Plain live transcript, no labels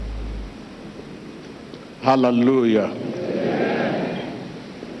Hallelujah.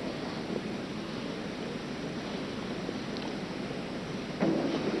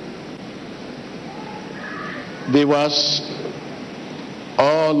 Viewers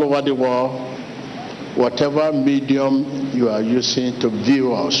all over the world, whatever medium you are using to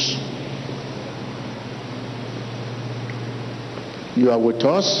view us, you are with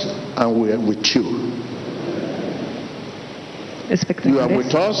us and we are with you. You are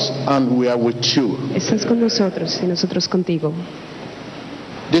with us and we are with you. Estás con nosotros y nosotros contigo.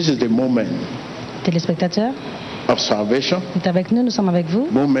 This is the moment Téléspectateurs, of salvation, vous êtes avec nous, nous sommes avec vous.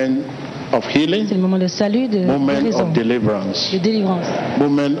 moment of healing, C'est le moment de salut, de moment guérison, of deliverance, de délivrance.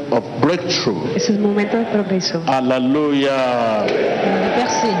 moment of breakthrough. Es el momento de progreso. Hallelujah. De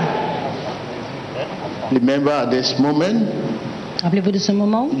percée. Remember at this moment, Rappelez-vous de ce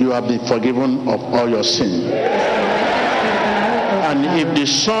moment. you have been forgiven of all your sin. And if the Vous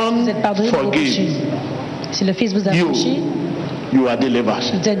Son êtes pardonné de vos péchés. forgives, Si le Fils vous a péché, you are delivered.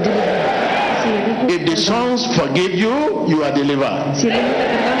 vous êtes délivré. If the sons forgive you, you are delivered. Si el Hijo te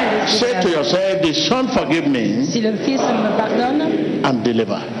perdona, eres Say to liberado. yourself, the Son forgive me, Si le Fils me pardonne, I'm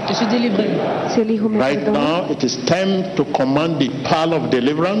delivered. je suis délivré. Si el Hijo me Right perdona, now, it is time to command the power of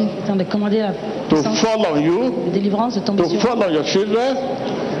deliverance C'est temps de commander la to puissance fall on you, de délivrance, de tomber to sur vous, fall on your children,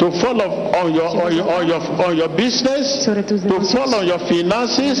 to fall on your business, sobre tus to negocios, fall on your vos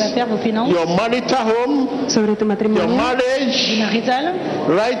finances, affaires, vos finances, your marital home, sobre tu your matrimonio, vie marriage, maritale,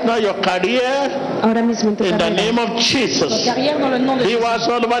 right now your career, ahora mismo en tu in the carrera. name of votre Jesus. carrière dans le nom de He Jésus. was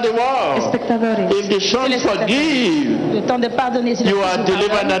all over the world. Espectadores, If the Son forgive, Le temps de pardonner, si le you Fils are vous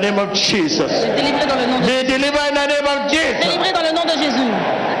delivered in pardonne, the name of Jesus. vous êtes délivré dans le nom de Be delivered in the name of Jesus. Délivré dans le nom de Jésus.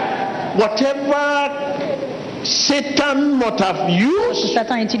 Whatever Satan might have Que used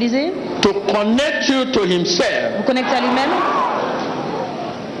Satan a utilisé, to connect you to himself, vous connectez à lui-même,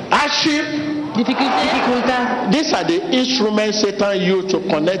 hardship, difficulté. these are the instruments Satan used to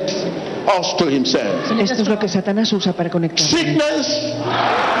connect us to himself. esto es lo que Satanás usa para conectar. Sickness,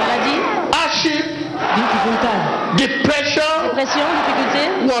 Maladie, hardship, Dificultad, depression, dépression,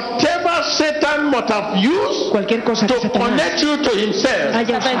 difficulté. whatever Satan might have used cualquier cosa que to Satanás connect you to himself.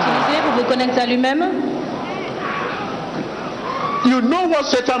 haya Satan a usado. utilisé pour vous connecter à lui-même. You know what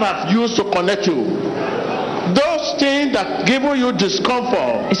Satan has used to connect you. Those things that give you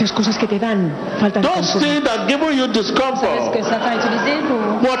discomfort. Esas cosas que te dan falta de Those confort. things that give you Vous savez ce discomfort. que Satan a utilisé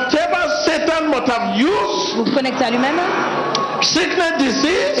pour Whatever Satan might have used, vous connecter à lui-même. sickness,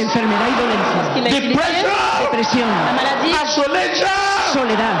 disease, Enfermedad y dolencia, Qu'il a utilisé. depression, depresión, La maladie, isolation,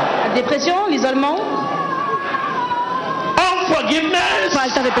 soledad, la dépression, l'isolement, unforgiveness,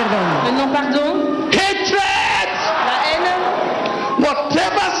 falta de perdón, le non-pardon, hatred, la haine.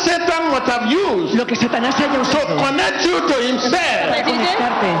 whatever Satan might have used lo que Satanás haya to usado connect you to Satan a himself, utilisé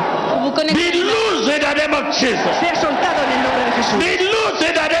conectarte, pour vous connecter. be loose in the name of Jesus. sea soltado en el nombre de Jesús, Be loose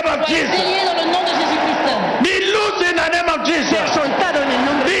in the name of Soyez Jesus. déliés dans le nom de Jésus-Christ. Be loose in the name of sea Jesus. soltado en el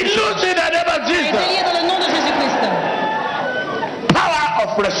nombre Be de Jesús. loose in the name of Soyez Jesus. déliés dans le nom de Jésus-Christ. Power of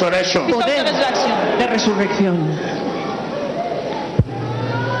resurrection. Puissance de Poder résurrection. de resurrección.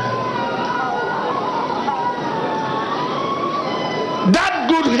 That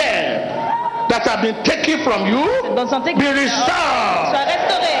good hair that have been taken from you, Cette bonne santé qui be restored. soit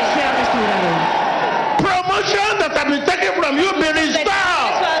restaurée. Sea restaurado. Promotion that have been taken from you, be restored.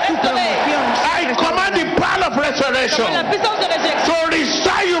 Soit restaurée. I command the power of resurrection Comme la puissance de résurrection. to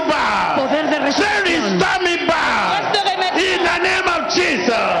restore you back. Poder de Say, resurrección. restore me back. Restaurez maintenant. In the name of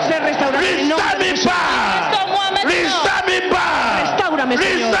Jesus. Sea restaurado en el Restore nombre de me Jesús. back. Restaure-moi maintenant. Restore me back. Restaurame,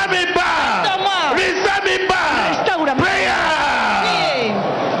 Señor. Restore me back. Restaure-moi. Restore me back. Restaurame. Prayer. Priez.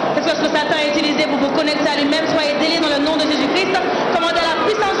 C'est ce que Satan a utilisé pour vous connecter à lui-même. Soyez déliés dans le nom de Jésus-Christ. Commandez à la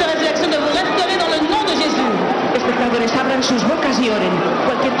puissance de résurrection de vous restaurer dans le nom de Jésus. Espectadores, abran sus bocas y oren.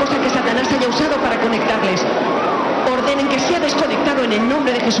 Cualquier cosa que Satanás haya usado para conectarles, ordenen que sea desconectado en el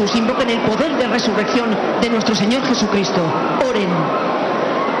nombre de Jesús. Invoquen el poder de resurrección de nuestro Señor Jesucristo. Oren.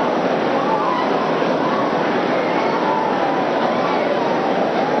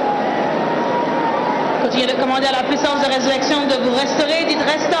 Continuez de commander à la puissance de résurrection de vous restaurer. Dites,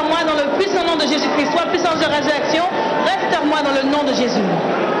 restaure-moi dans le puissant nom de Jésus-Christ. Toi, puissance de résurrection, restaure-moi dans le nom de Jésus.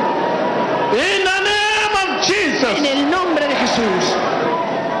 In the name of En Jesus. el nombre de Jesús.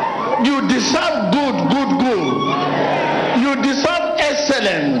 You deserve good. You deserve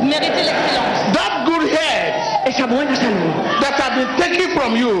excellence. Vous méritez l'excellence. That good health Esa buena salud that have been taken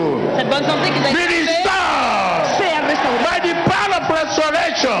from you, Cette bonne santé qui vous a be été donnée restored sea restaurada. by the power of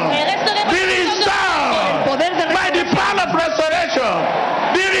resurrection. est restaurée par Be la puissance de restored Poder de by the power of resurrection.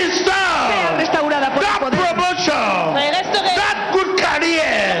 Be sea restored. restaurada por el That poder. promotion, Soyez restaurée. that good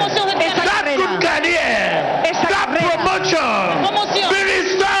career, Promotion de Esa carrière. that carrera. good career,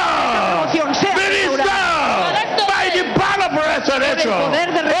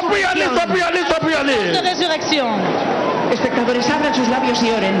 Espectadores, abran sus labios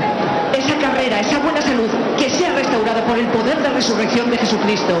y oren. Esa carrera, esa buena salud, que sea restaurada por el poder de resurrección de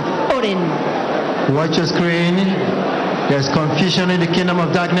Jesucristo. Oren. Watch your screen. There's confusion in the kingdom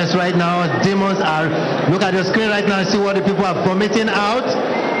of darkness right now. Demons are... Look at your screen right now and see what the people are vomiting out.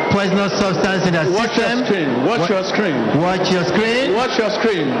 Poisonous substance in their Watch system. your screen. Watch your screen. Watch your screen. Watch your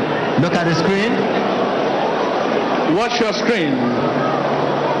screen. Look at the screen. Watch your screen.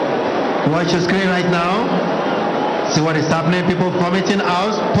 Watch your screen right now. See what is happening. People vomiting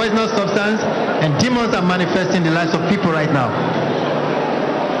out poisonous substance, and demons are manifesting in the lives of people right now.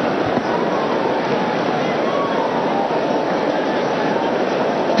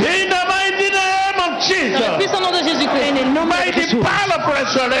 In the mighty name of Dans le Jesus. puissant nom de Jésus-Christ. En el nombre By de the Jesús. power of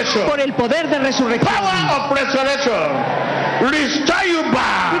resurrection. Por el poder de resurrección. Power of resurrection. Restore you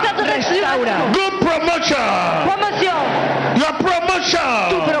back. Restaura. Good promotion. Promotion. Your promotion.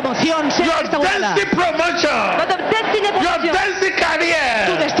 Tu promoción sea Your restaurada. destiny promotion. Votre destinée Your promotion. destiny Tu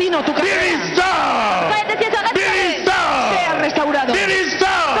career. destino, tu Be carrera. restored. Soyez destinés à Be restaurer. restored. Sea restaurado. Be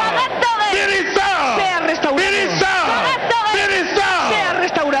restored. Sois restauré. Be restored. Sea Be restaurado. restored. Be restored. Sea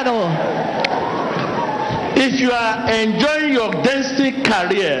restaurado. If you are enjoying your destiny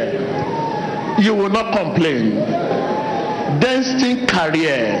career, you will not complain. Destiny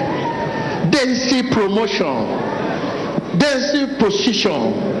career, destiny promotion, destiny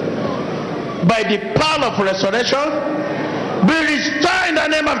position, by the power of resurrection, be restored in the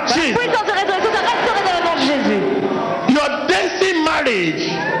name of Jesus. Puissance de résurrection, c'est restauré dans le nom de Jésus. Your destiny marriage,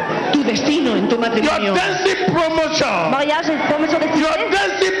 Tu destino en tu your matrimonio. destiny promotion, Mariage et promotion destinée. your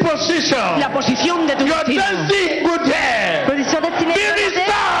destiny position, La posición de tu your destino. destiny good health, Position destinée. be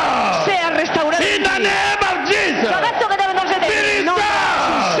restored Sea restaurado. in the name of Jesus. Sois restauré dans le nom de Be Jésus.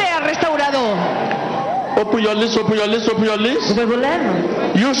 restored. Sea restaurado. Open your lips, open your lips, open your lips. Ouvrez vos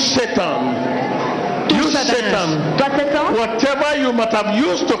lèvres. You Satan. You Satan. Toi, Satan. Whatever you might have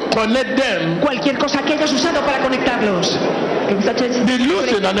used to connect them, Cualquier cosa que hayas usado para conectarlos. Que vous soyez be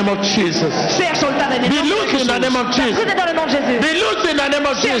loose in the name of Jesus. Sea soltada en el Be nombre de loose in the Jesús. name of Jesus. Prenez dans le nom de Jésus. Be loose in the name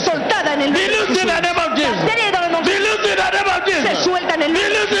of Sea Jesus. soltada en el Be nombre de loose in Jesús. the name of Jesus. Tenez dans le nom de Be Jésus. loose in the name of Se Jesus. suelta en el Be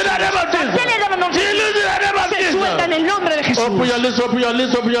nombre de loose in the name of Jesús. Tenez Jesus. dans le nom de Be Jésus. loose in the name of Se suelta en Jesus. el nombre de Jesús. Open your lips, open your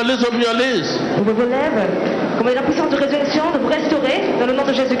lips, open your lips, open your lips. Ouvrez vos lèvres. Commandez la puissance de résurrection de vous restaurer dans le nom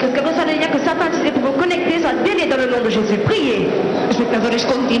de Jésus-Christ. Que vos liens que Satan a utilisé pour vous connecter soit délié dans le nom de Jésus. Priez. Espectadores,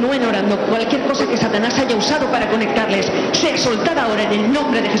 continúen orando. Cualquier cosa que Satanás haya usado para conectarles, sea soltada ahora en el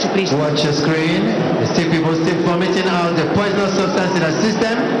nombre de Jesucristo. Watch your screen. You see people still vomiting out the poisonous substance in the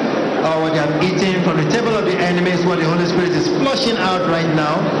system, or what they have eaten from the table of the enemies, what the Holy Spirit is flushing out right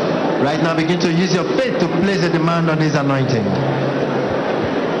now. Right now, begin to use your faith to place a demand on His anointing.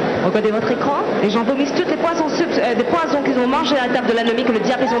 Regardez votre écran. Les gens vomissent toutes les poisons, des poisons qu'ils ont mangés à la table de l'ennemi que le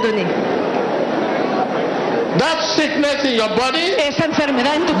diable les ont donné. That sickness in your body, Esa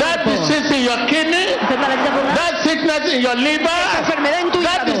enfermedad en tu that cuerpo, disease in your kidney, Cette maladie à vos reins, that sickness in your esa liver, enfermedad en tu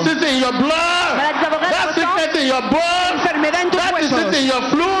that hígado, disease in your blood, maladie à vos reins, that de vos sangs, sickness in your bones, enfermedad en tus that disease in huesos, your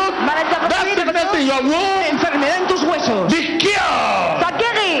fluid, maladie à vos that fluides, de vos sickness in os, your womb, enfermedad en tus huesos, be cured, soit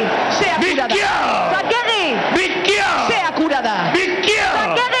guéri. sea be curada, cured, Soit guéri. be cured, sea curada, be Soit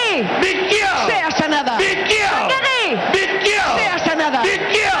cured, guéri. be cured, sea sanada, be cured, Guéri. be cured, sea sanada, be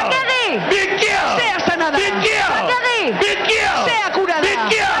cured, Guéri. be cured, sea sanada, be cured, Guéri. be cured, sea curada, be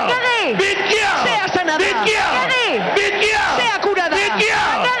cured, Guéri. be cured, sea sanada, be cured, Guéri. be cured, sea curada, be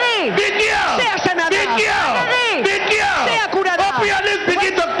cured, Guéri. be cured, sea sanada, be cured, Guéri. be cured. sea curada. Open your lips,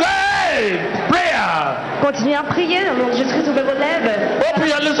 begin to pray. Prayer. Continuez à prier dans le nom de Jésus-Christ. Ouvrez vos lèvres. Open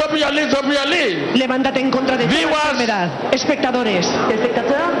your lips, open your lips, open your lips. Levántate en contra de toda Viewers. enfermedad. Espectadores,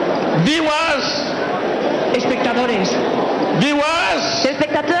 Téléspectateurs. Viewers, espectadores, viewers,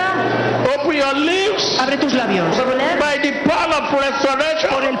 Téléspectateurs. open your lips. abre tus labios. Ouvrez vos lèvres. By the power of Por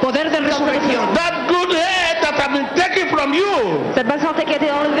resurrection, el poder de resurrección, that good head that have been taken from you, Cette bonne santé qui a été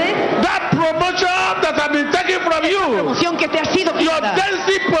enlevée. that promotion that have been taken from you, promoción que te ha sido your quitada,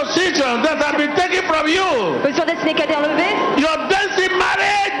 destiny position that have been taken from you, Position destinée qui a été enlevée. your destiny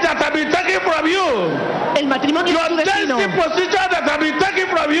marriage that have been taken from you, el matrimonio your de tu destino, destiny position that have been taken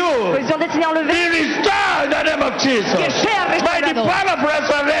from you, Position destinée be enlevée. restored in the name of Jesus. que sea By the restaurado power of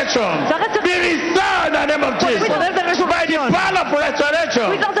resurrection, be restored in the name of por el Jesus. poder de By the resurrección, power of resurrection,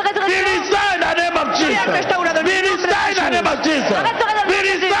 Puissance de be résurrection. restored in the name of Jesus. restaurado en Be el nombre de restored in the name of Jesus. Restauré dans le Be nom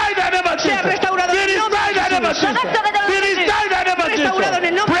de Jésus. restored in the name of Sea Jesus. restaurado Be en el nombre restored in the name of de Jesus. Jesús. Restauré dans le Be nom de Jésus. restored in the name of Restaurado en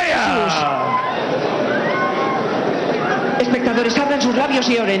el Jesus. nombre de Prayer. Jesús. Espectadores, abran sus labios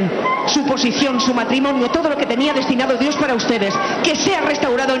y oren. Su posición, su matrimonio, todo lo que tenía destinado Dios para ustedes, que sea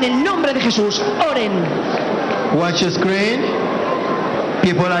restaurado en el nombre de Jesús. Oren. Watch your screen.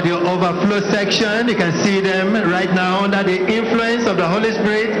 People at the overflow section, you can see them right now under the influence of the Holy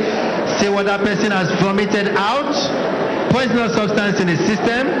Spirit. See what that person has vomited out. Poisonous substance in his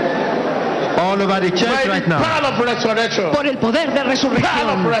system. All over the church right now. Power of resurrection. Por el poder de Power of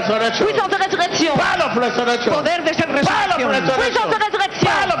resurrección. resurrection. Puissance de résurrection. Power of resurrection. Poder de ser Power of resurrección. resurrection. Puissance de résurrection.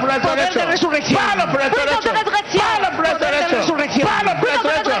 Power of Poder de resurrection. resurrección. Power of Puissance de resurrection. résurrección. Power of Poder de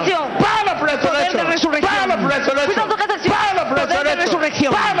resurrection. resurrección. Power of Puissance de resurrection. résurrección. Power of Poder de resurrection. resurrección. Power of resurrection. Puissance de résurrección. Power of Poder de resurrection.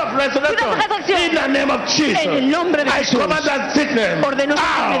 resurrección. Power of resurrection. Puissance de résurrección. In the name of Jesus. En el nombre de I Jesús. command that sickness. Ordeno su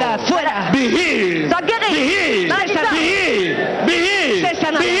enfermedad. Out. Fuera. Be healed. Sois guéri. Be healed. Sois sanado. Be healed. Be healed. Sé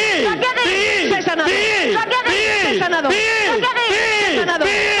sanado. Be healed. Sois guéri. Be healed. Sé sanado. Be healed. Sois guéri. Be Sé healed. sanado. Be Sois healed. guéri. Be Sé healed. sanado.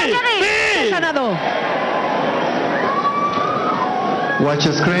 Be Sois healed. guéri. Be Sé healed. sanado. Watch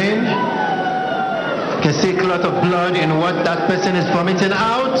your screen. You can see a clot of blood in what that person is vomiting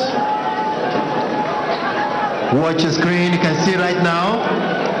out. Watch your screen. You can see right now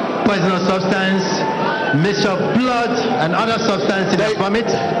poisonous substance, mixture of blood and other substance in the vomit.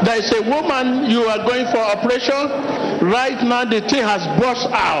 There is a woman, you are going for operation. Right now the thing has burst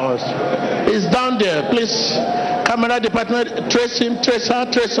out. It's down there. Please, camera department, trace him, trace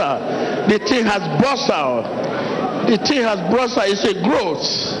her, trace her. The thing has burst out. The thing has burst out. It's a growth.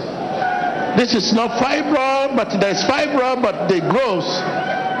 This is not fibro, but there's fibro, but the growth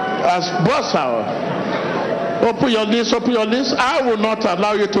has burst out. Open your lips, open your lips. I will not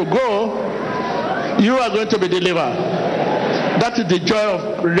allow you to go. You are going to be delivered. That is the joy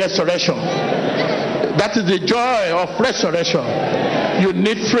of resurrection. That is the joy of resurrection. You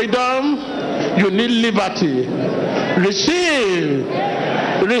need freedom. You need liberty. Receive.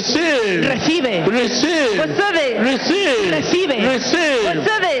 Receive. Recibe. Receive. Recebe. Receive. Recibe. Receive.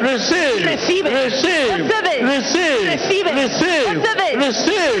 Recebe. Receive. Recibe. Receive. Recebe. Receive. Recibe. Receive. Recebe.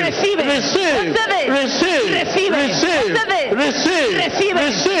 Receive. Recibe. Receive. Recebe. Receive. Recibe. Receive. Recebe. Receive. Recibe.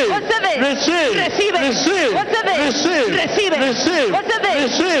 Receive. Recebe. Receive. Recibe. Receive. Recebe. Receive. Recibe. Receive. Recebe.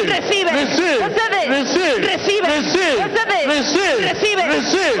 Receive. Recibe. Receive. Recebe. Receive. Recibe. Receive. Recebe. Receive. Recibe.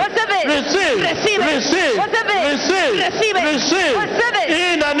 Receive. Recebe. Receive. Recibe. Receive. Recebe. Receive. Recibe. Receive. Recebe.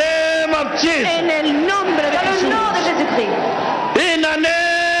 In the name of Jesus. En el nombre de Jesús. In the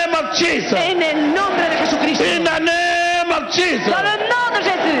name of Jesus. En el nombre de Jesucristo. In the name of Jesus. Dans le nom de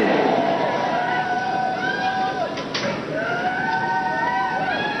Jésus.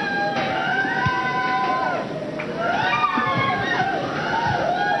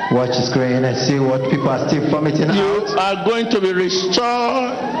 Watch the screen and see what people are still vomiting You out. are going to be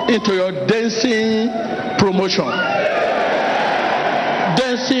restored into your dancing promotion,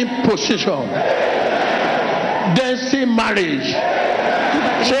 dancing position, dancing marriage.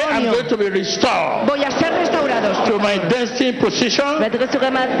 Say, I'm going to be restored Voy a ser restaurados. to my dancing position.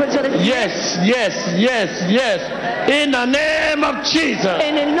 Yes, yes, yes, yes. In the name of Jesus.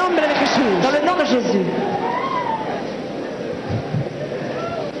 En el nombre de Jesús. Dans le nom de Jésus.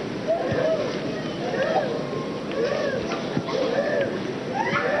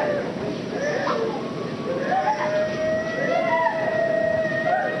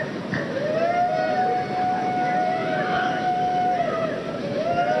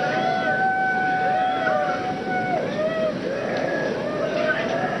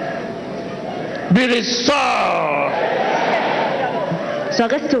 Be restored. Sois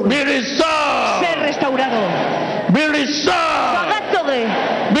restauré. Be restored. Ser restaurado. Be Sois restored. restauré.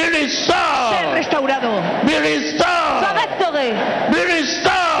 Be Ser restored. restaurado. Be Sois restored. restauré. Be Ser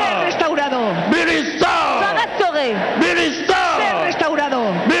restored. restaurado. Be Sois restored. restauré. Be Ser restored. restaurado.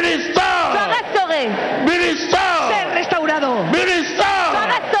 Be Sois restored. restauré. Be Ser restored. restaurado. Be Sois restored.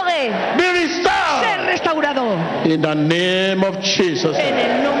 restauré. Be Ser restored. restaurado. In the name of Jesus. En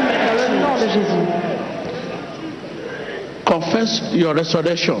el nombre de Jésus. Confess your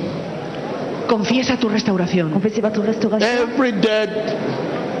resurrection. Confiesa tu restauración. Every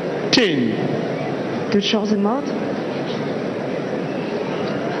dead thing Toute chose morte.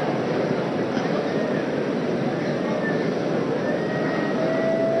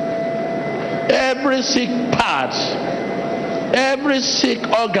 every sick part, every sick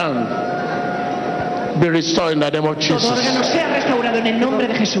organ be restored in the name of Todo Jesus. órgano sea restaurado en el nombre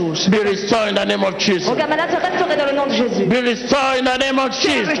de Jesús. Be restored in the name of Jesus. Aucun malade soit restauré dans le nom de Jésus. Be restored in the name of Sea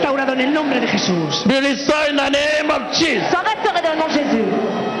Jesus. restaurado en el nombre de Jesús. Be restored in the name of Jesus. Soit restauré dans le nom de Jésus.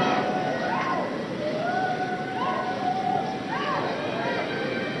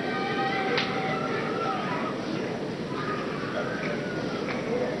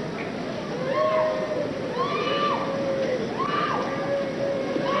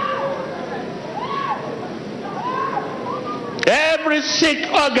 Every Every sick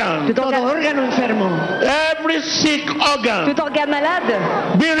organ, Todo órgano enfermo, every sick organ, Tout organe malade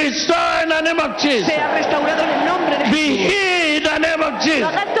be restored in the name of Jesus. sea restaurado en el nombre de Be Jesús. healed in the name of Jesus.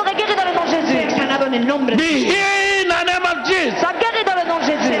 soit restauré, guéri dans le nom de Sea Jésus. sanado en el nombre de Be Jesús. healed in the name of Jesus. Soit guéri dans le nom de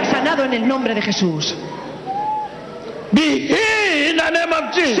Sea Jésus. sanado en el nombre de Jesús. Be healed in the name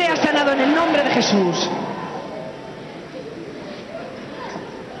of Jesus. Sea sanado en el nombre de Jesús.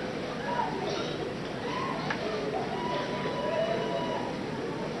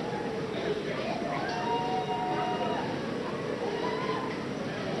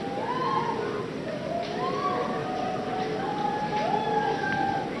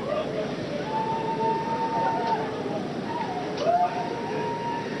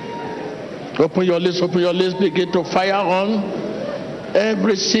 Open your lips, begin to fire on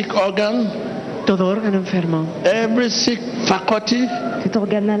every sick organ, Todo órgano enfermo, every sick faculty, Tout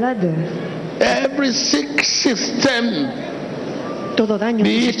organe malade. every sick system, todo daño en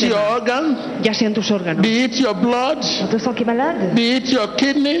be tu it your sistema, organ, ya sean tus órganos, be it your blood, Votre sang qui est malade. be it your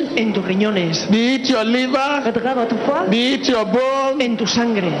kidney, en tus riñones, be it your liver, Votre gras, votre foie. be it your bone, en tu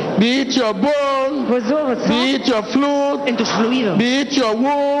sangre, be it your bone, Vos os, votre be sang. it your fluid, en tus fluidos. be it your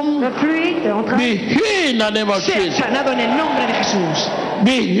womb, Le fluide, be entrailles. healed in the name of Sea Jesus. sanado en el nombre de Jesús.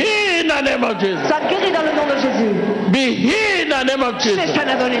 Be healed in the name of Jesus. Soit guéri dans le nom de Jésus. Be healed in the name of Sea Jesus.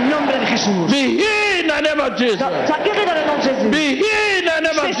 sanado en el nombre de Jesús. Be healed in the name of Jesus. Soit guéri dans le nom de Jésus. Be healed in the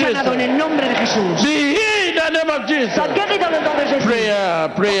name of Sea sanado en Jesus. el nombre de Jesús. Be healed in the name of Jesus. Soit guéri dans le nom de Jésus.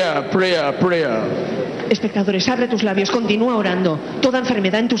 Prayer. Espectadores, abre tus labios, continúa orando. Toda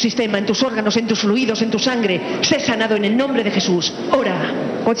enfermedad en tu sistema, en tus órganos, en tus fluidos, en tu sangre, sé sanado en el nombre de Jesús. Ora.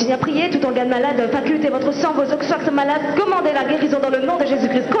 Continuez à prier, tout organe malade, faculté, votre sang, vos os sont malades. Commandez la guérison dans le nom de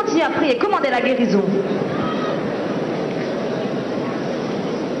Jésus-Christ. Continuez à prier, commandez la guérison.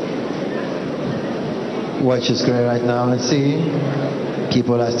 Watch your screen right now and see.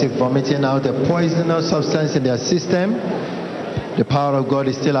 People are still vomiting out a poisonous substance in their system. The power of God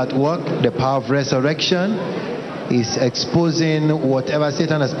is still at work. The power of resurrection is exposing whatever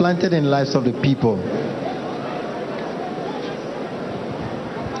Satan has planted in the lives of the people.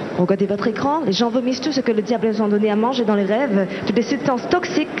 Regardez votre écran, les gens vomissent tout ce que le diable les a donné à manger dans les rêves. Toutes les substances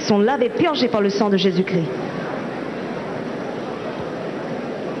toxiques sont lavées, purgées par le sang de Jésus-Christ.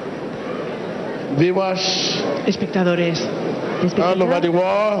 Viewers Espectadores, Les all over spectateurs, the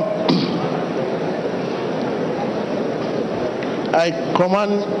world, I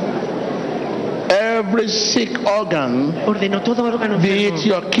command every sick organ, ordeno todo órgano be it enfermo,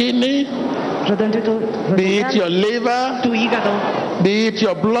 your kidney, je donne tout votre be it organe, your liver, tu hígado, be it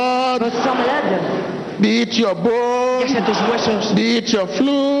your blood, votre sang malade, be it your ya bone, sea tus huesos, be it your vos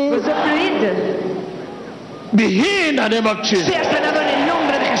fluid, os fluides. be healed in the name of Jesus. sea sanado en el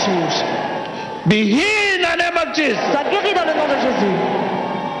nombre de Jesús. Be healed in the name of Jesus. Sois guéri dans le nom de Jésus.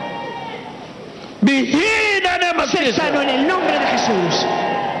 Be healed in the name of Sé Jesus. sano en el nombre de Jesús.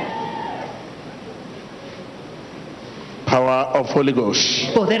 Power of Holy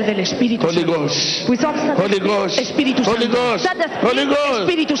Ghost. Poder del Espíritu Holy Santo. Ghost. Puissance du Holy Saint-Esprit. Ghost. Espíritu Holy Santo. Ghost. Saint-Esprit. Holy Ghost.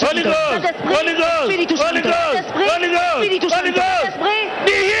 Espíritu Santo. Holy Ghost. Saint-Esprit. Holy Ghost. Espíritu Holy Santo. Ghost. Saint-Esprit. Holy Ghost. Espíritu Holy Santo. Ghost. Saint-Esprit.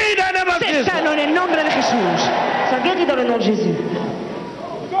 Be healed in the name of Sé Jesus. sano en el nombre de Jesús. Sois guéri dans le nom de Jésus.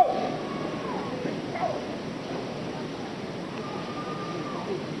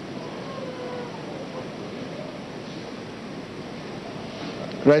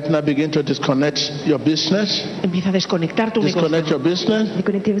 Right now, begin to disconnect your business. Empieza a desconectar tu Disconnect negocio your business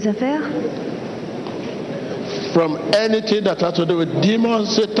Déconnectez vos affaires from anything that has to do with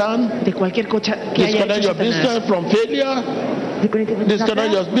demons, Satan. de cualquier cosa que haya Disconnect hecho your Satanás. business from failure. Déconnectez vos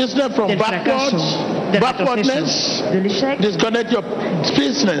Disconnect your affaires business from Del fracaso, del backwardness. de l'échec. Disconnect your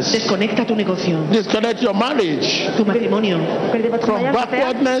business. Desconecta tu negocio, Disconnect your marriage tu matrimonio, Déconnectez votre from mariage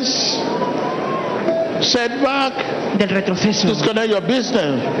affaires backwardness, setback. del retroceso. Disconnect your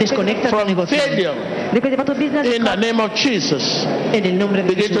business Desconecta tu from negocio failure Déconnectez votre business. in the name of Jesus. en el nombre de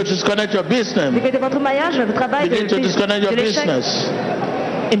Begin to Jesús. disconnect your business. Déconnectez votre mariage, votre travail, Begin to disconnect your de l'échec. business.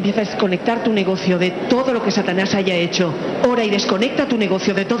 Empieza a desconectar tu negocio de todo lo que Satanás haya hecho. Ora y desconecta tu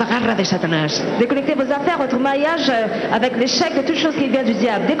negocio de toda garra de Satanás. Déconnectez vos affaires, votre mariage avec l'échec de toute chose qui vient du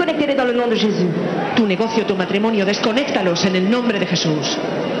diable. Déconnectez-les dans le nom de Jésus. Tu negocio, tu matrimonio, desconéctalos en el nombre de Jesús.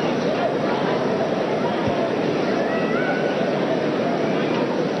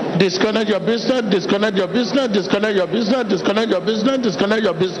 Disconnect your business, disconnect your business, disconnect your business, disconnect your business, disconnect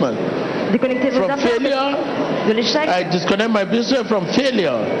your business. Déconnectez vos From affaires failure, de l'échec. I disconnect my business from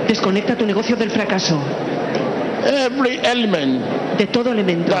failure. Desconecta tu negocio del fracaso, Every element de todo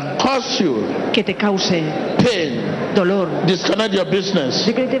elemento that causes you que te cause pain. dolor. Disconnect your business.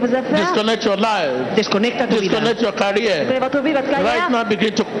 Déconnectez vos affaires. Disconnect your life. Desconecta tu vida. Disconnect your career. Déconnectez votre vie, votre Right carrière. now,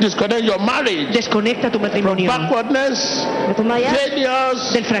 begin to disconnect your marriage. Desconecta tu From matrimonio backwardness, Votre mariage.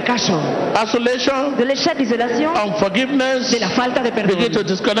 failures, del fracaso, isolation, De l'échec, l'isolation. unforgiveness. de la falta de perdón. Begin to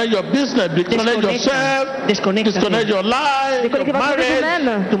disconnect your business, disconnect yourself, Desconecta disconnect your life, your Déconnectez votre vie marriage.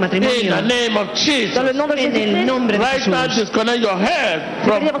 vous-même. tu In matrimonio. the name of Jesus. Dans le nom de En el Jésus-Christ. nombre de Right now, Jesús. disconnect your head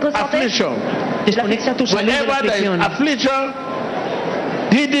from Déconnectez votre santé. affliction. Desconecta tu salud de la Wherever there is aflicción. affliction,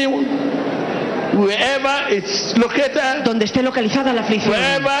 hidden, wherever it's located, Donde esté localizada la aflicción.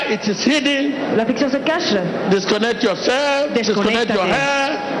 wherever it is hidden, L'affliction se cache. disconnect yourself, disconnect your Desconéctate.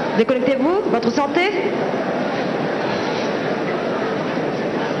 hair. Déconnectez-vous, votre santé.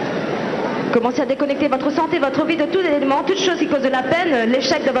 Commencez à déconnecter votre santé, votre vie de tout élément, toute chose qui cause de la peine,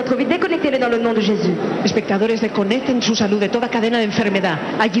 l'échec de votre vie. Déconnectez-les dans le nom de Jésus. Espectadores, desconecten su salud de toda cadena de enfermedad.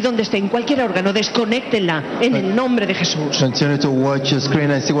 Allí donde esté, en cualquier órgano, desconéctenla en el nombre de Jesús. Continue to watch your screen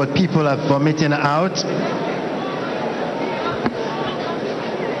and see what people are vomiting out.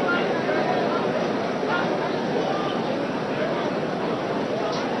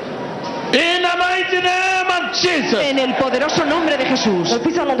 In the mighty name of Jesus. En el poderoso nombre de Jesús. Dans le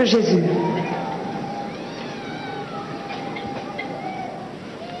puissant nom de Jésus.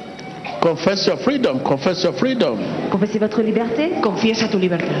 Confess your freedom. Confess your freedom. Confessez votre liberté. Confiesa tu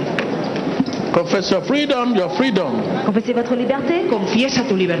libertad. Confess your freedom. Your freedom. Confessez votre liberté. Confiesa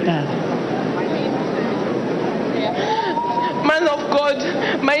tu libertad. Man of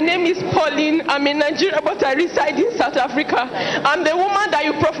God, my name is Pauline. I'm in Nigeria, but I reside in South Africa. I'm the woman that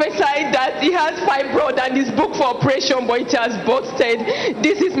you prophesied that he has fibroid and is booked for operation, but it has busted.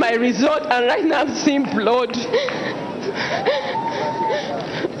 This is my result, and right now I'm seeing blood.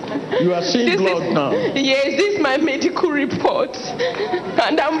 You are seeing blood now. Yes, this is my medical report.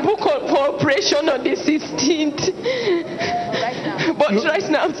 And I'm booked for operation on the 16th. But right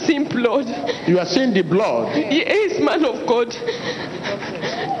now I'm seeing blood. You are seeing the blood. Yes, man of God.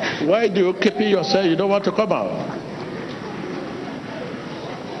 Why do you keep it yourself? You don't want to come out.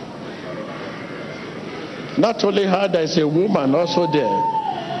 Not only her, there is a woman also there.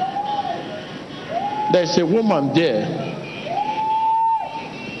 There is a woman there.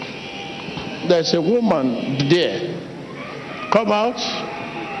 There's a woman there. Come out.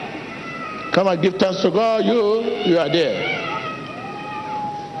 Come and give thanks to God. You are there.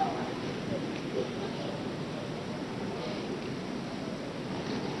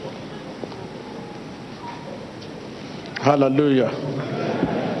 Hallelujah.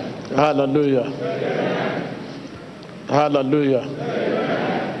 Hallelujah. Hallelujah.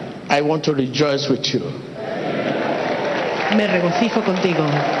 I want to rejoice with you. Me regocijo contigo.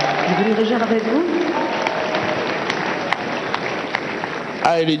 Je veux me réjouir avec vous.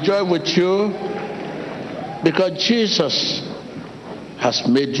 I rejoice with you because Jesus has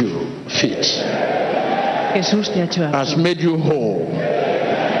made you fit, Jesús te ha hecho apto. has made you whole.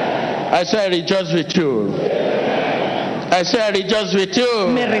 I say I rejoice with you. I say I rejoice with you.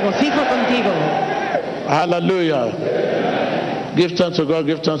 Me regocijo contigo. Hallelujah. Give thanks to God,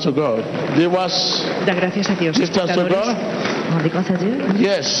 give thanks to God. Viewers, Da gracias a Dios. give thanks to Espectadores, God. Rendez grâce à Dieu.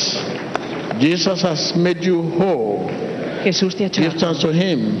 Yes, Jesus has made you whole. Jesús te ha hecho Give apto. thanks to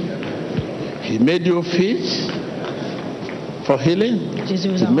Him. He made you fit for healing. Jésus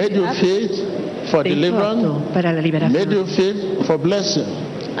vous He a made you rendu fit for Te hizo deliverance. apto para la He made liberación. you fit for blessing.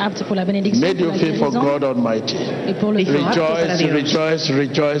 apte pour la bénédiction, Made pour you la fit for guérison God Almighty. et pour le Hizo apto para Rejoice, Dios. rejoice,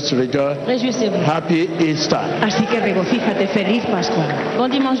 rejoice, rejoice. Réjouissez-vous. Happy Easter. Así que regocíjate. Feliz Pascua. Bon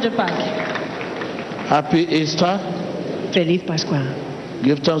dimanche de Pâques. Happy Easter. Feliz Pascua.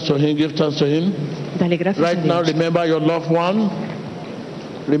 Give thanks to Him, give thanks to Him. Dale gracias Right a now, Dios. remember your loved one.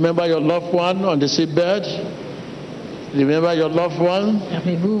 Remember your loved one on the seatbed. Remember your loved one.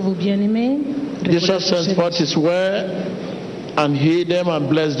 Rappelez-vous, vos bien-aimés. Jesus sent forth His word and healed them and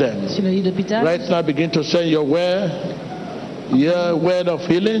blessed them. Sur le lit d'hôpital, Right now, begin to send your word of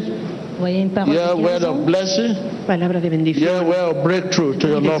healing, voyez une parole your de word of guérison, blessing, Palabra de your bendición. word of breakthrough to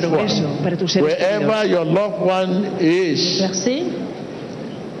your De loved progreso one. para tus seres Wherever queridos. your loved one is, versé.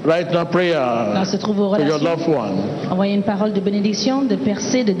 right now, prayer Là se trouvent vos to your relations. loved one. Envoyez une parole de bénédiction, de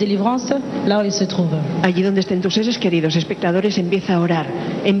percée, de délivrance, là où il se trouve. Allí donde estén tus seres queridos, espectadores, empieza a orar.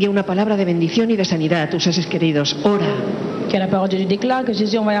 Envía una palabra de bendición y de sanidad a tus seres queridos. Ora. Que la parole de Dieu déclare que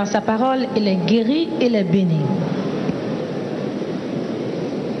Jésus, envoyant sa parole, il est guéri et il est béni.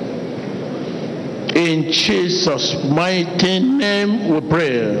 In Jesus' mighty name we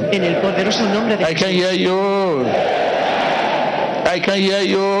pray. En el poderoso nombre de I can hear you. I can hear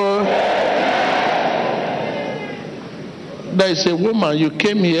you. There is a woman, you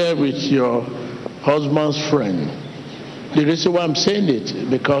came here with your husband's friend. The reason why I'm saying it,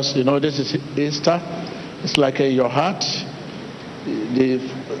 because this is Easter. It's like your heart.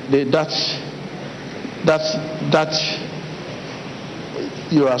 That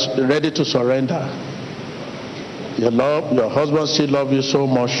you are ready to surrender. Your husband still loves you so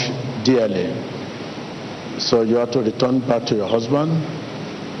much dearly. So you have to return back to your husband.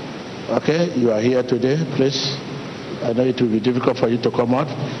 Okay, you are here today, please. I know it will be difficult for you to come out,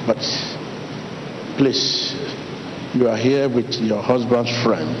 but please, you are here with your husband's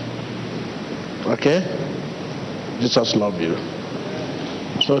friend. Okay? Jesus loves you.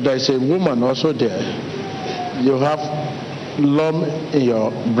 So there is a woman also there. You have lump in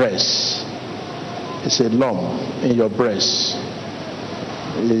your breast. It's a lump in your breast.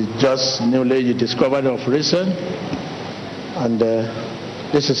 It's just newly you discovered of recent, and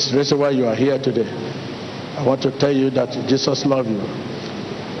this is the reason why you are here today. I want to tell you that Jesus loves you.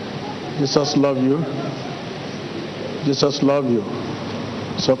 Jesus loves you. Jesus loves you.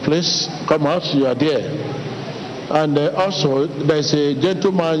 So please come out. You are there. And also there is a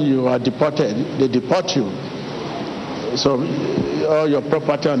gentleman you are deported. They deport you. So all your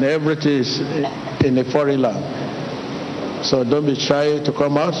property and everything is in a foreign land. So don't be shy to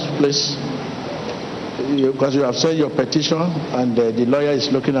come out, please. Because you have sent your petition and the lawyer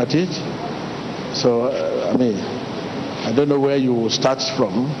is looking at it. So, I don't know where you will start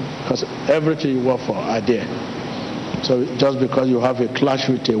from, because everything you work for are there. So just because you have a clash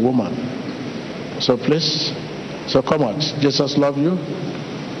with a woman. So please, so come out. Jesus loves you.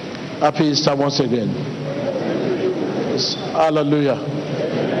 Happy Easter once again. Hallelujah.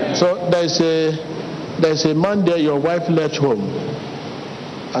 So there's a man there, your wife left home,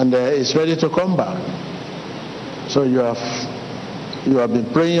 and is ready to come back. So you have been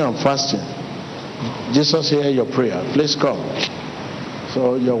praying and fasting. Jesus hear your prayer. Please come.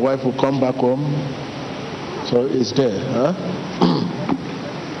 So your wife will come back home. So it's there. Huh?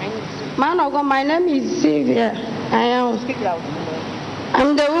 Man of God, my name is Sylvia.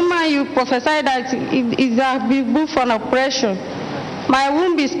 I'm the woman you prophesied that is a book for an operation. My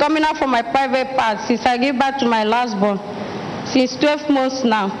womb is coming out from my private part since I gave birth to my last born. Since 12 months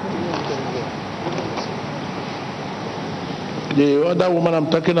now. The other woman I'm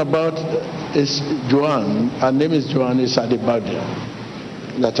talking about is Joanne. Her name is Joanne. Is at the Bible.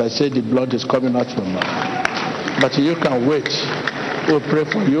 That I say the blood is coming out from her. But you can wait. We'll pray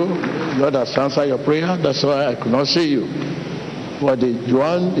for you. God has answered your prayer. That's why I could not see you. But the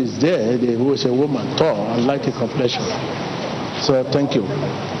Joanne is there, who is a woman, tall, and light in complexion. So thank you.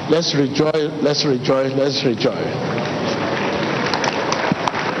 Let's rejoice. Let's rejoice. Let's rejoice.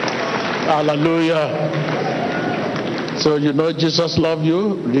 Hallelujah. So Jesus loves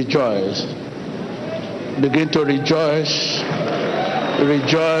you. Rejoice. Begin to rejoice.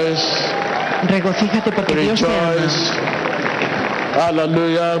 Rejoice. Regocíjate porque Dios te ama. Rejoice.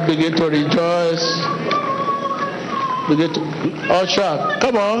 Hallelujah. Begin to rejoice. Begin to usher.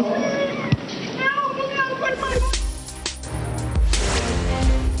 Come on.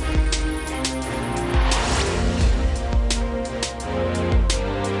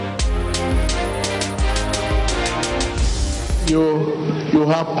 You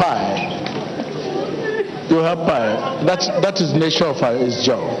have pie. You have pie. That is nature of his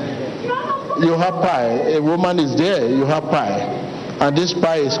job. You have pie. A woman is there. You have pie, and this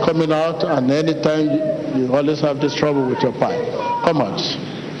pie is coming out. And anytime you always have this trouble with your pie. Come out.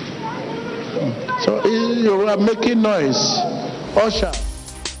 So you are making noise. Usher.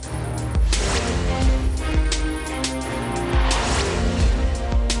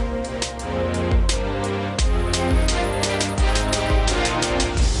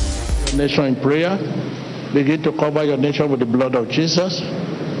 Nation in prayer. Begin to cover your nation with the blood of Jesus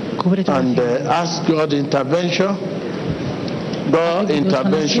and ask God intervention. God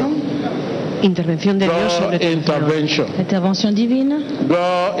intervention. Intervención de Dios sobre tu intervention. Intervención divina.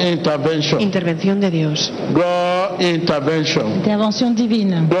 God intervention. Intervención de Dios. God intervention. Intervención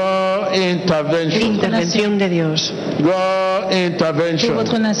divina. God intervention. Intervención de Dios. God intervention. Pour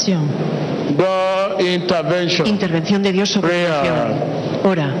votre nation. God intervention. Intervención de Dios sobre tu nación.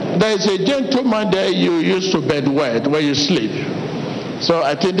 Ora. There is a gentleman there you used to bedwet where you sleep. So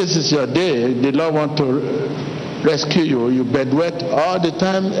I think this is your day. The Lord wants to rescue you. You bedwet all the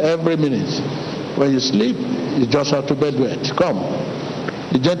time, every minute. When you sleep, you just have to bedwet. Come.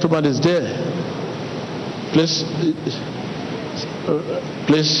 The gentleman is there. Please,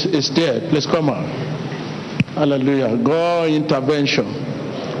 it's there. Please come out. Hallelujah. God intervention.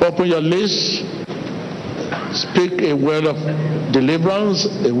 Open your lips. Speak a word of deliverance,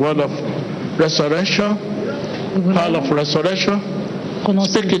 a word of resurrection, power of resurrection.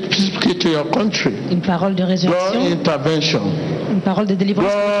 Prononcez Speak it to your country. une parole de God résurrection, intervention. une parole de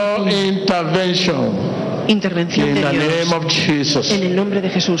délivrance. God intervention. Intervención In de the Dios. name of Jesus. En el nombre de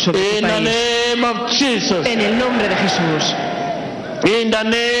Jesús sobre tu In the país. name of Jesus. En el nombre de Jesús. In the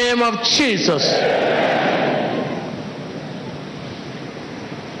name of Jesus.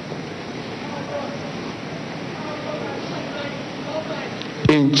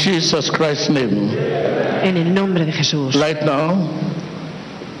 In Jesus Christ's name. En el nombre de Jesús. Right now,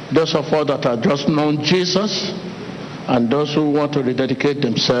 those of us that have just known Jesus and those who want to rededicate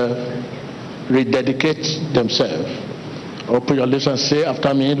themselves, open your lips and say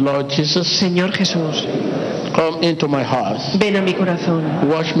after me, Lord Jesus, Señor Jesús, come into my heart. ven a mi corazón.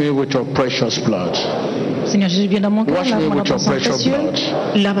 Wash me with your precious blood. Señor Jesús, viens dans mon cœur, Wash me lave-moi with dans your ton sang precious précieux. blood.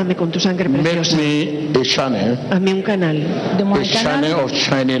 Lávame con tu sangre Make preciosa. me a channel, Hazme un canal. a channel of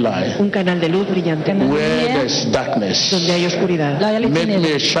shining light. Un canal de luz brillante. Where there's darkness, Donde hay oscuridad. make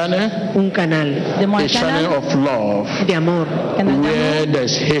me a channel, Un canal a channel of love. de amor. Where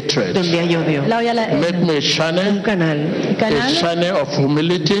there's hatred, Donde hay odio. make me a Un channel, canal a channel of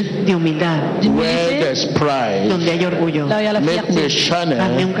humility. de humildad. Where there's pride, Donde hay orgullo. make me a Hazme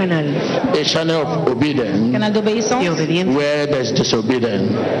channel, un canal of obedience. de obediencia. Where there's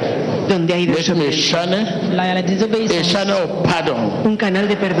disobedience, Donde hay make me a desobediencia. channel of pardon. Un canal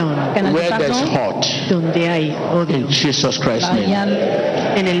de perdón. Where there's hurt, Donde hay odio. in Jesus Christ's name.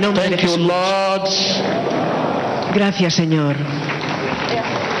 En el nombre de Thank you, Jesús. Lord. Gracias, Señor.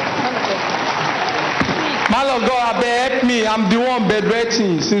 Man of God, I beg, help me. I'm the one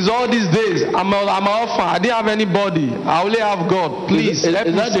bedwetting since all these days. I'm an orphan. I didn't have anybody. I only have God. Please Is help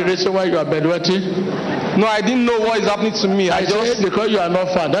me. that the reason why you are bedwetting? No, I didn't know what is happening to me. I just Say because you are an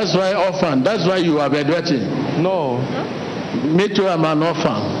orphan. That's why orphan. That's why you are bedwetting. no. Me too. I'm an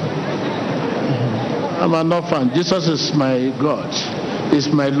orphan. I'm an orphan. Jesus is my God. Is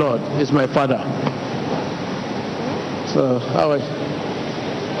my Lord. Is my Father. So how I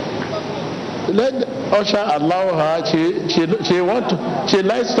let Usher allow her. She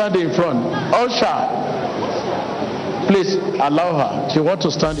likes standing in front. Usher, please allow her. She wants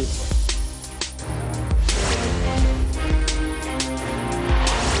to stand in front.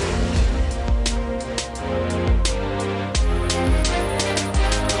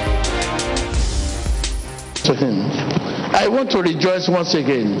 To him. I want to rejoice once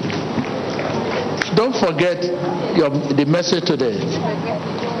again. Don't forget the message today.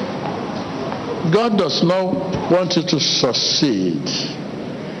 God does not want you to succeed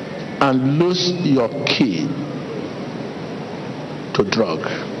and lose your key to drug.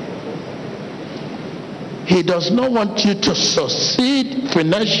 He does not want you to succeed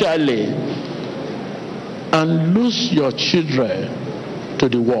financially and lose your children to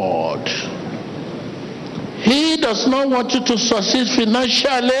the world. He does not want you to succeed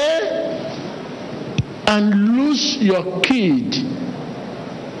financially and lose your kid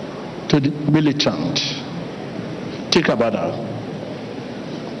to the militant. Think about that.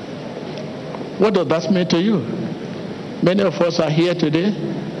 What does that mean to you? Many of us are here today.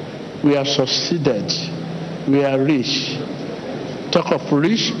 We have succeeded. We are rich. Talk of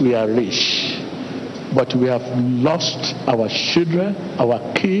rich, we are rich. But we have lost our children,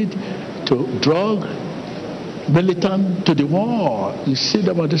 our kid to drug, militant, to the war. You see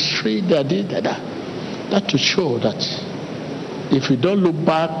them on the street, they did that. That to show that if we don't look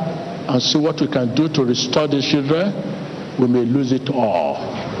back and see what we can do to restore the children, we may lose it all.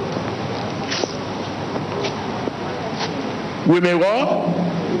 We may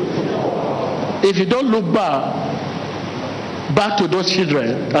what? If you don't look back to those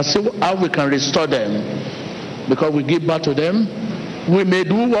children and see how we can restore them, because we give back to them, we may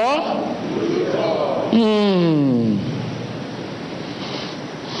do what?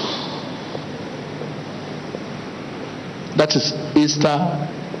 That is Easter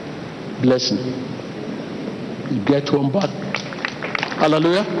blessing. You get home back.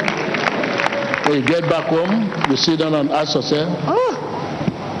 Hallelujah. When you get back home, you sit down and ask yourself,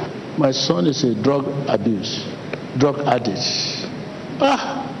 my son is a drug addict.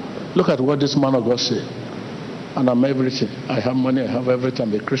 Look at what this man of God said. And I'm everything. I have money, I have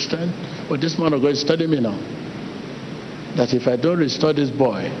everything. I'm a Christian. But this man of God is telling me now that if I don't restore this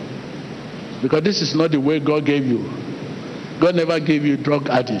boy, because this is not the way God gave you. God never gave you drug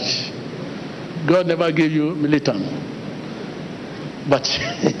addicts. God never gave you militant. But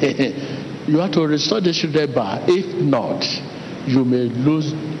you have to restore the children back. If not, you may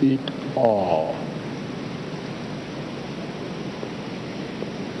lose it all.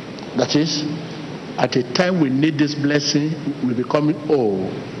 That is, at a time we need this blessing, we're becoming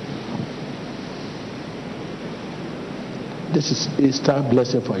old. This is Easter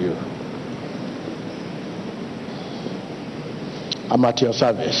blessing for you. I'm at your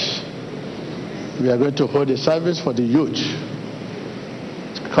service. We are going to hold a service for the youth.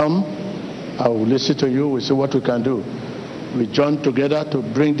 Come, I will listen to you. We'll see what we can do. We join together to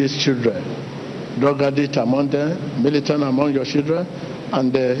bring these children, drug addict among them, militant among your children,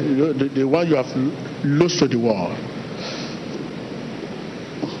 and the one you have lost to the world.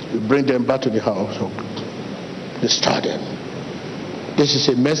 You bring them back to the house. Destroy them. This is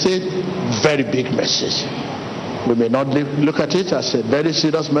a message, very big message. We may not look at it as a very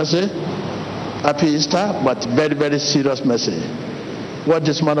serious message, Happy Easter, but very, very serious message. What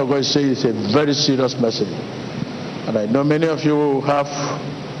this man of God is saying is a very serious message. And I know many of you have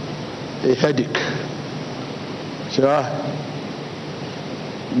a headache. So,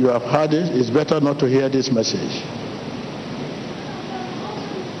 you have heard it. It's better not to hear this message.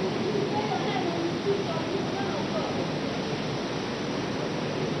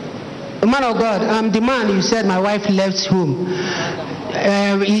 Man of God, I'm the man you said my wife left home.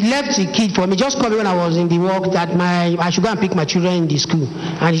 He left the kid for me. Just called me when I was in the work that I should go and pick my children in the school.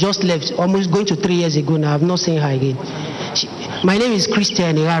 And he just left, almost going to 3 years ago now. I've not seen her again. My name is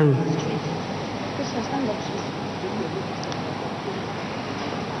Christian Iraru.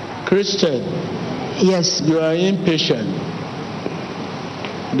 Christian. Yes. You are impatient.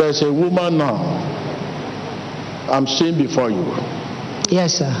 There's a woman now I'm seeing before you.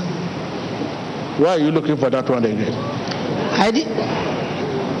 Yes, sir. Why are you looking for that one again?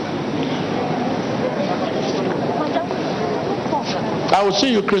 I will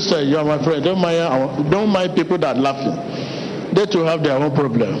see you, Christian. You are my friend. Don't mind people that laughing. They too have their own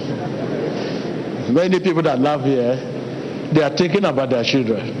problem. Many people that laugh here, they are thinking about their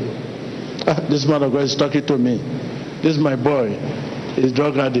children. This man of God is talking to me. This is my boy. He's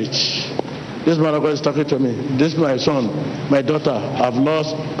drug addict. This man of God is talking to me. This is my son, my daughter. I've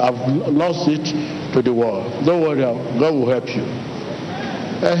lost it to the world. Don't worry, God will help you.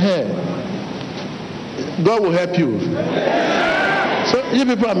 God will help you. So you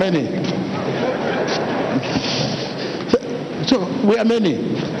people are many. So we are many.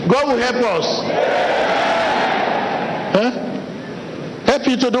 God will help us. Help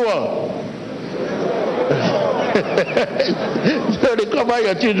you to do what? So recover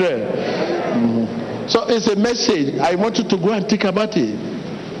your children. So it's a message. I want you to go and think about it.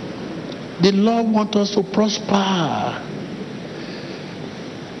 The Lord wants us to prosper.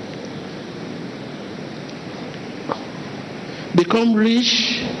 Become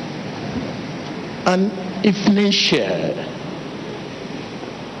rich and influential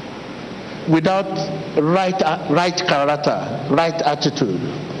without right character, right attitude.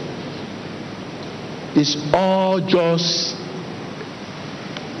 It's all just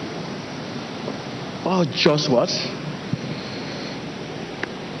what?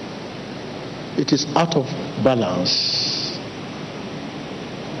 It is out of balance.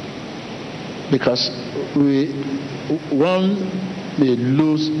 Because one may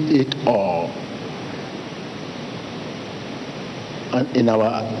lose it all. And in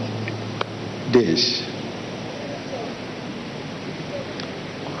our days.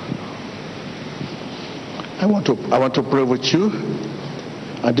 I want to pray with you,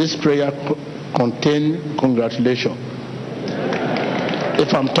 and this prayer contains congratulations.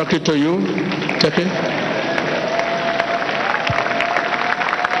 If I'm talking to you, take it.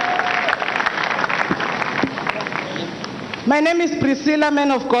 My name is Priscilla,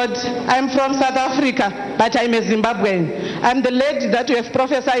 man of God. I'm from South Africa, but I'm a Zimbabwean. I'm the lady that you have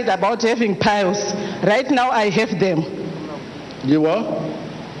prophesied about having piles. Right now, I have them. You what?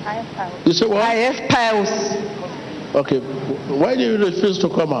 I have piles. You say what? I have piles. Okay. Why do you refuse to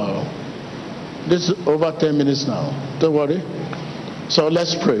come out? This is over 10 minutes now. Don't worry. So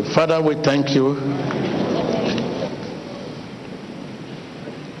let's pray. Father, we thank you.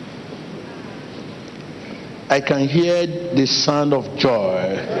 I can hear the sound of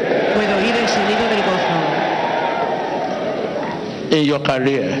joy. Puedo oír el sonido del gozo. In your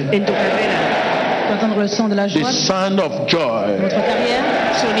career. En tu carrera. Entendre le son de la joie. The sound of joy. Votre carrière.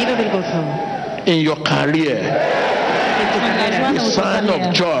 Sonido del gozo. In your career. En tu carrera. The sound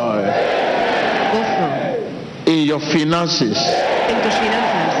of joy. Gozo. In your finances. En tus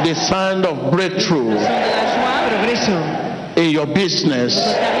finanzas. The sound of breakthrough. Le son de la joie. Progreso. In your business.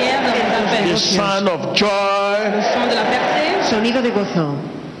 Votre carrière, dans tes affaires. The sound of joy. Le son de la percée. Sonido de gozo.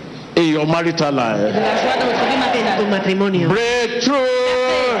 In your marital life. De la joie dans votre vie En tu matrimoniale. matrimonio. Breakthrough.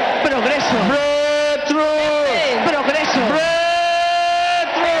 Progreso. Breakthrough. Progreso. Breakthrough.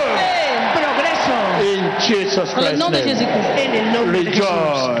 Progreso. In Jesus Dans le Christ's nom de name. Jésus-Christ. En el nombre de Jesús.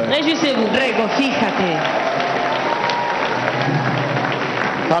 Rejoice. Réjouissez-vous. Regocíjate.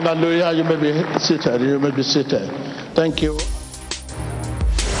 Hallelujah. You may be seated. You may be seated. Thank you.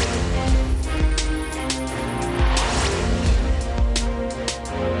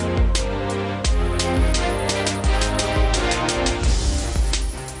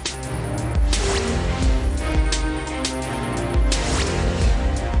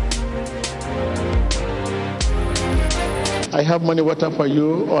 I have money water for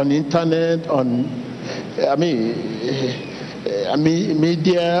you on internet, on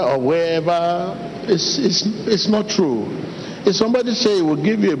media or wherever. It's not true. If somebody say he will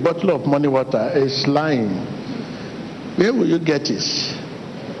give you a bottle of money water, it's lying. Where will you get it?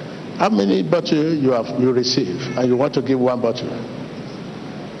 How many bottles you receive, and you want to give one bottle?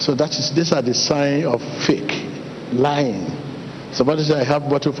 So these are the sign of fake, lying. Somebody say I have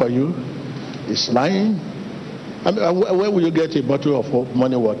bottle for you, it's lying. Where will you get a bottle of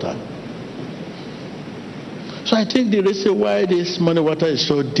money water? So I think the reason why this money water is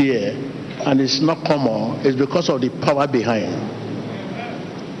so dear and it's not common is because of the power behind.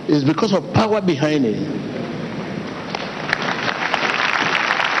 It's because of power behind it.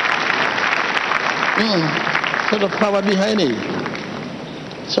 Sort of power behind it.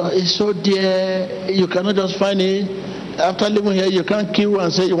 So it's so dear, you cannot just find it. After living here, you can't queue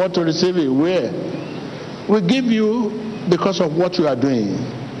and say you want to receive it. Where? We give you because of what you are doing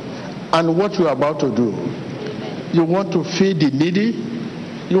and what you are about to do. You want to feed the needy.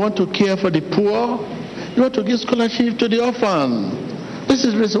 You want to care for the poor. You want to give scholarship to the orphan. This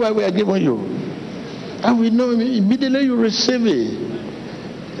is the reason why we are giving you. And we know immediately you receive it.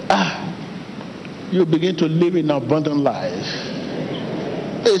 You begin to live in an abundant life.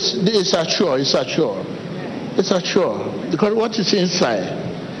 It's assured. It's assured. Because what is inside?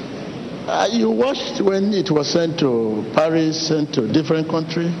 You watched when it was sent to Paris, sent to different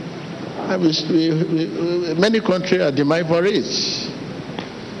countries. Many countries are demanding for it.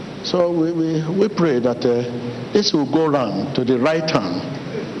 So we pray that this will go round to the right hand.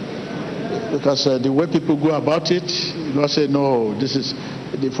 Because the way people go about it, you don't say, no, this is,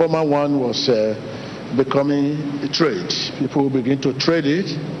 the former one was becoming a trade. People will begin to trade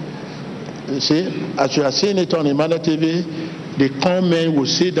it. You see, as you are seeing it on Emmanuel TV, the con men will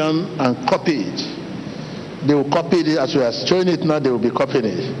sit down and copy it. They will copy it as we are showing it now. They will be copying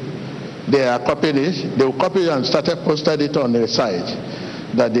it. They are copying it. They will copy it and started posting it on their site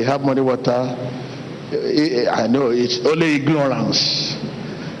that they have money water. I know it's only ignorance.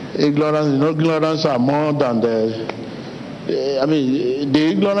 Ignorance are more than the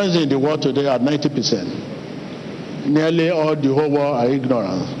ignorance in the world today are 90%. Nearly all the whole world are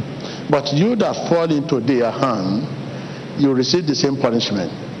ignorant. But you that fall into their hand, you receive the same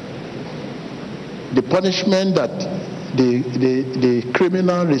punishment. The punishment that the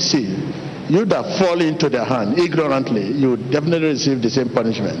criminal receive, you that fall into their hand ignorantly, you definitely receive the same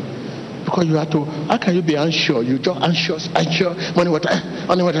punishment. Because you have to, how can you be unsure? You just anxious, money water.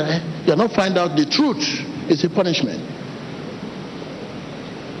 You are not find out the truth. It's a punishment.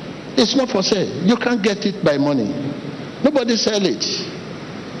 It's not for sale. You can't get it by money. Nobody sell it.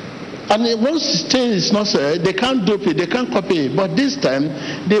 And once thing is not sold, they can't dupe it, they can't copy it. But this time,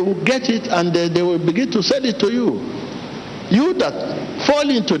 they will get it and they will begin to sell it to you. You that fall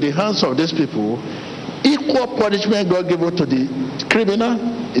into the hands of these people, equal punishment God give to the criminal,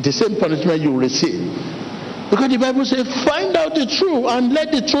 it's the same punishment you receive. Because the Bible says, find out the truth and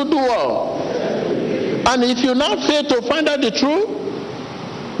let the truth do all. And if you now fail to find out the truth,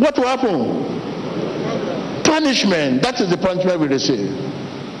 what will happen? Punishment. That is the punishment we receive.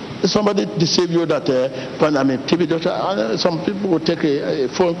 Somebody deceive you that TB Joshua. Some people will take a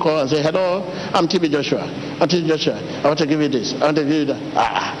phone call and say, hello, I'm TB Joshua. I'm TB Joshua. I want to give you this. I want to give you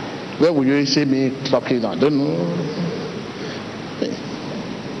that. Where will you see me talking? I don't know.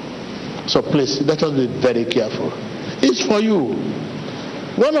 So please, let us be very careful. It's for you.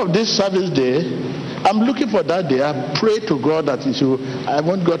 One of these service day, I'm looking for that day. I pray to God that I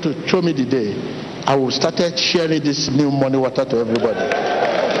want God to show me the day. I will start sharing this new money water to everybody.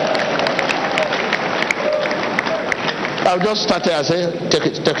 I'll just start it and say, take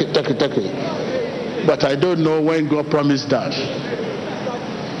it. But I don't know when God promised that.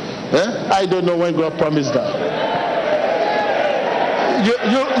 I don't know when God promised that.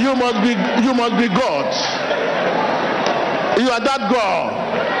 You must be God. You are that God.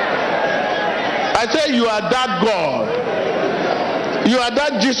 I say you are that God. You are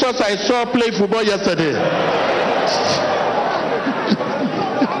that Jesus I saw play football yesterday.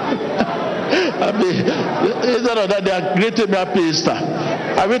 Instead of that, they are greeting me happy Easter.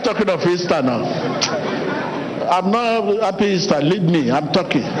 Are we talking of Easter now? I'm not happy Easter. Lead me. I'm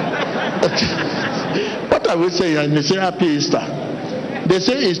talking. What are we saying? And they say happy Easter. They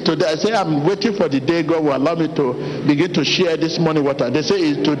say it's today. I say I'm waiting for the day God will allow me to begin to share this morning water. They say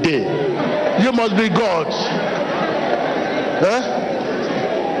it's today. You must be God. Huh?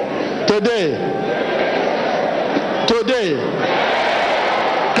 Today. Today.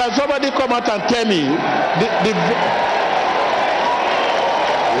 Can somebody come out and tell me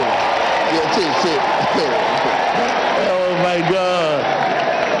oh my God.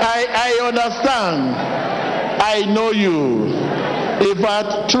 I understand. I know you. In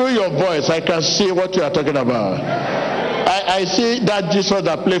fact, through your voice, I can see what you are talking about. I see that Jesus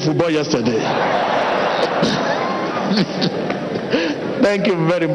that played football yesterday. Thank you very much.